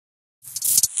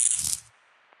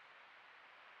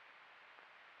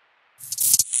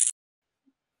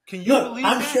Can you Look, believe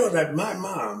I'm that? sure that my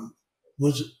mom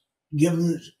was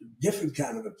given different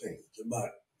kind of opinions about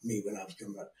me when I was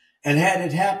coming up. And had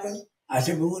it happened, I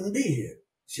simply wouldn't be here,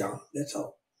 Sean. That's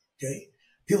all. Okay.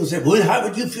 People say, well, how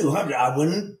would you feel? I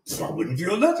wouldn't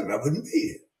feel nothing. I wouldn't be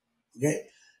here. Okay.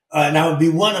 And I would be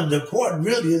one of the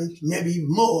quadrillions, maybe even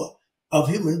more, of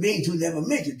human beings who never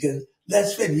make it. Because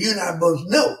let's face it, you and I both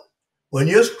know when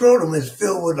your scrotum is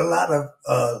filled with a lot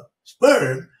of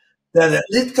sperm, there's at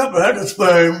least a couple hundred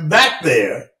sperm back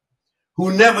there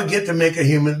who never get to make a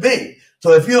human being.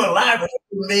 So if you're alive as a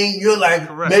human being, you're like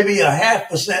Correct. maybe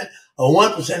 0.5% or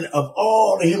 1% of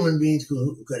all the human beings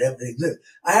who could ever exist.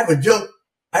 I have a joke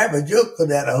for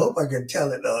that. I hope I can tell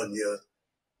it on your.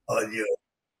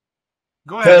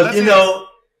 Go ahead. Because,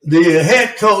 the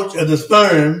head coach of the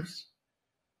Sperms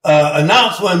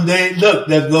announced one day, look,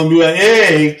 there's going to be an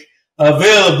egg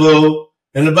available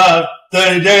in about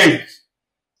 30 days.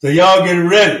 So y'all get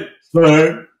ready,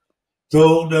 sperm.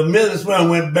 So the million sperm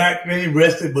went back, and he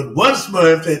rested, but one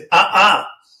sperm said, I'm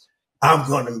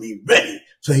going to be ready.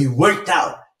 So he worked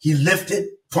out. He lifted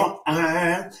front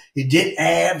iron. He did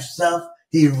ab stuff.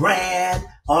 He ran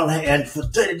all that. And for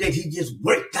 30 days, he just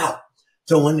worked out.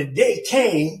 So when the day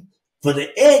came for the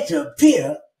egg to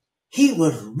appear, he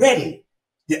was ready.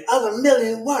 The other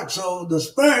million weren't. So the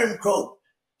sperm coach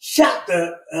shot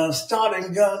the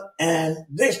starting gun and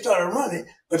they started running.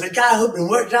 But the guy who'd been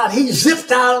worked out, he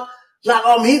zipped out like,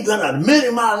 he's going at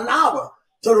 1,000,000 miles an hour.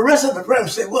 So the rest of the sperm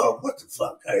said, well, what the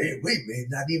fuck? We may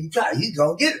not even try. He's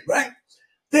going to get it, right?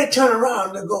 They turn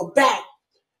around to go back.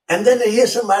 And then they hear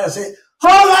somebody say,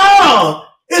 hold on!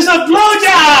 It's a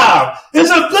blowjob! It's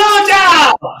a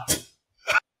blowjob!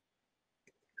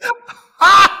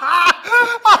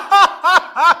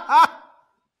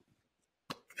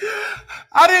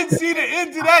 I didn't see the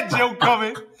end to that joke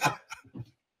coming.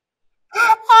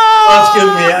 Excuse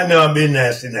me, I know I'm being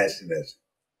nasty. No,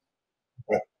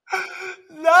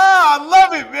 I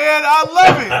love it, man. I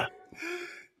love it.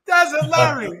 That's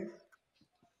hilarious.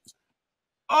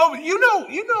 Oh, you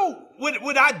know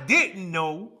what I didn't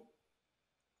know?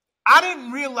 I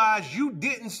didn't realize you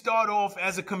didn't start off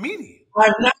as a comedian.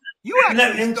 I'm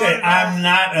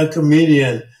not a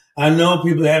comedian. I know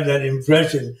people have that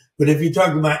impression, but if you talk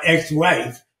to my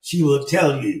ex-wife, she will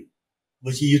tell you,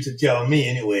 what she used to tell me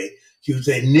anyway. She would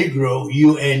say, Negro,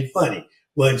 you ain't funny.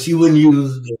 Well, she wouldn't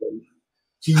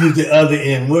she used the other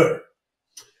N word,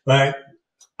 right?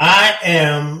 I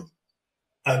am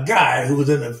a guy who was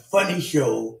in a funny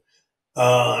show,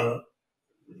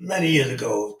 many years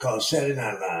ago called Saturday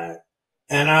Night Live.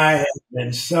 And I have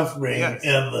been suffering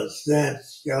ever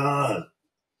since, Sean.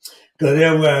 Because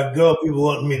everywhere I go, people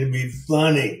want me to be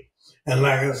funny. And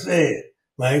like I said,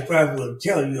 my ex-wife will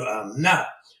tell you I'm not.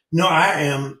 No, I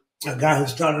am a guy who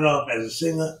started off as a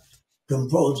singer,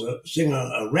 composer,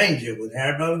 arranger with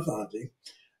Harry Belafonte.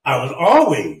 I was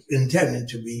always intending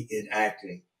to be in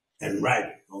acting and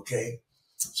writing, okay?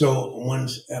 So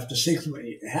after 6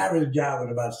 months, Harry's job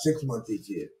was about 6 months each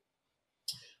year.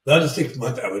 The other 6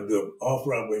 months, I would do an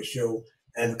off-Broadway show,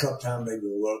 and a couple times I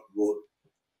wrote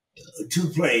 2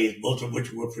 plays, both of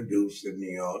which were produced in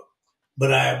New York.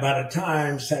 But by the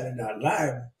time Saturday Night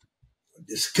Live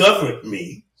discovered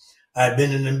me, I'd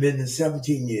been in the business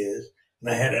 17 years, and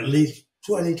I had at least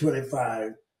 20,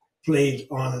 25 plays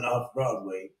on and off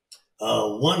Broadway,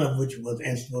 one of which was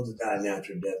Ain't Supposed to Die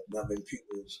Natural Death, Melvin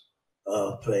Pughl's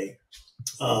play.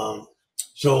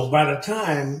 So by the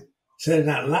time Saturday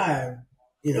Night Live,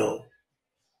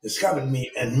 discovered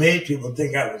me and made people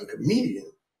think I was a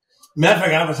comedian. Matter of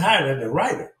fact, I was hired as a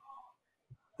writer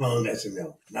on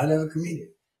SNL, not as a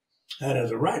comedian, hired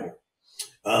as a writer.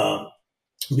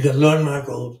 Because Lorne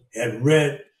Michaels had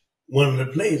read one of the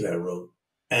plays I wrote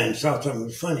and saw something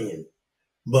funny in it.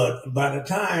 But by the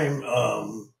time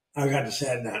I got to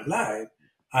Saturday Night Live,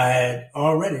 I had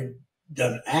already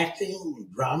done acting,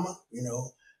 drama,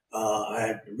 I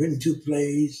had written 2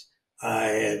 plays. I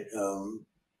had,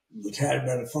 with Harry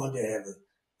Belafonte, I have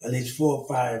at least 4 or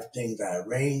 5 things I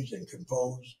arranged and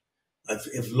composed.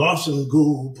 If Lawson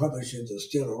Gould publishers are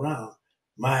still around,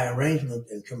 my arrangement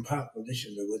and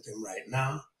compositions are with them right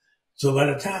now. So by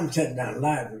the time I sat down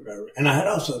live, and I had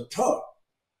also taught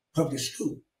public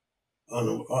school on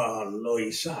the Lower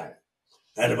East Side.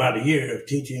 I had about a year of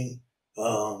teaching,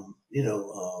 and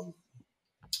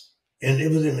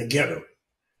it was in the ghetto.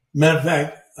 Matter of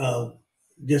fact,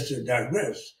 just to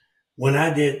digress, when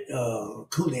I did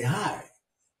Cooley High,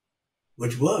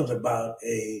 which was about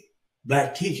a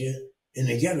black teacher in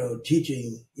the ghetto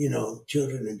teaching,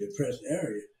 children in depressed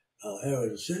area of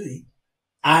the city,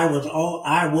 I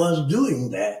was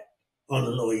doing that on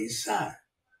the Lower East Side,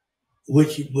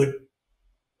 which would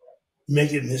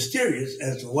make it mysterious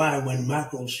as to why when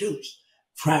Michael Schultz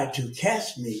tried to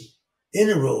cast me in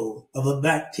the role of a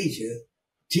black teacher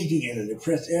teaching in a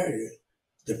depressed area,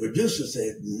 the producer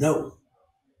said, no,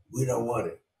 we don't want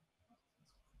it.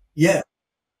 Yeah.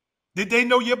 Did they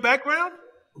know your background?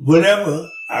 Whatever.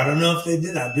 I don't know if they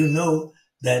did. I do know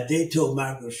that they told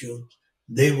Michael Schultz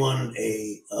they wanted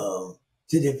a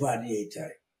City Poitier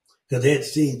type. Because they had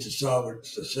seen To Serve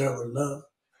With Love.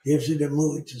 You ever see that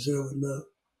movie, To Serve With Love?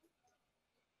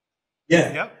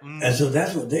 Yeah. Yep. Mm. And so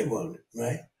that's what they wanted,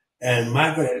 right? And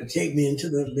Michael had to take me into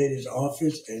the lady's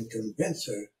office and convince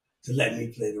her to let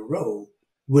me play the role,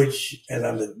 which, as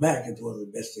I look back, is one of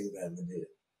the best things I ever did.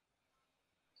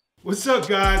 What's up,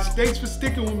 guys? Thanks for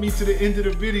sticking with me to the end of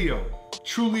the video.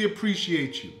 Truly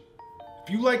appreciate you. If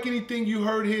you like anything you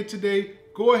heard here today,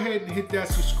 go ahead and hit that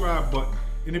subscribe button.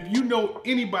 And if you know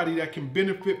anybody that can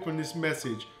benefit from this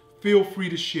message, feel free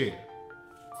to share.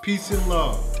 Peace and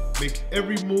love. Make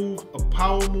every move a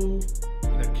power move,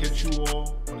 and I'll catch you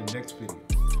all on the next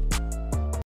video.